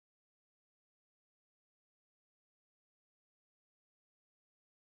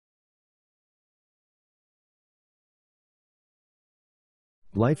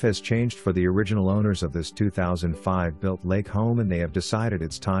Life has changed for the original owners of this 2005 built lake home, and they have decided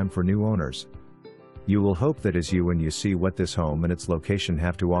it's time for new owners. You will hope that is you when you see what this home and its location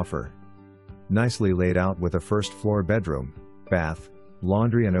have to offer. Nicely laid out with a first floor bedroom, bath,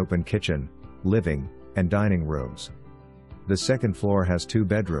 laundry and open kitchen, living, and dining rooms. The second floor has 2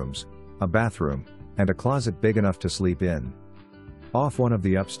 bedrooms, a bathroom, and a closet big enough to sleep in. Off one of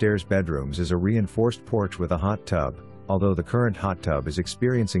the upstairs bedrooms is a reinforced porch with a hot tub, although the current hot tub is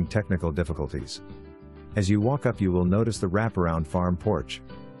experiencing technical difficulties. As you walk up, you will notice the wraparound farm porch.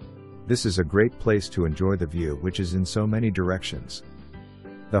 This is a great place to enjoy the view, which is in so many directions.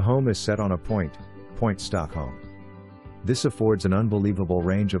 The home is set on a point, Stockholm. This affords an unbelievable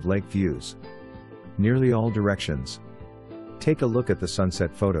range of lake views. Nearly all directions. Take a look at the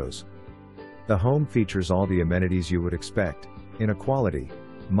sunset photos. The home features all the amenities you would expect, in a quality,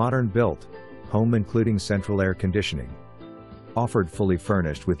 modern built home including central air conditioning. Offered fully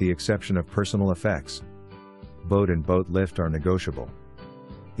furnished with the exception of personal effects. Boat and boat lift are negotiable.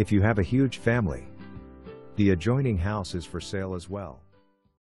 If you have a huge family, the adjoining house is for sale as well.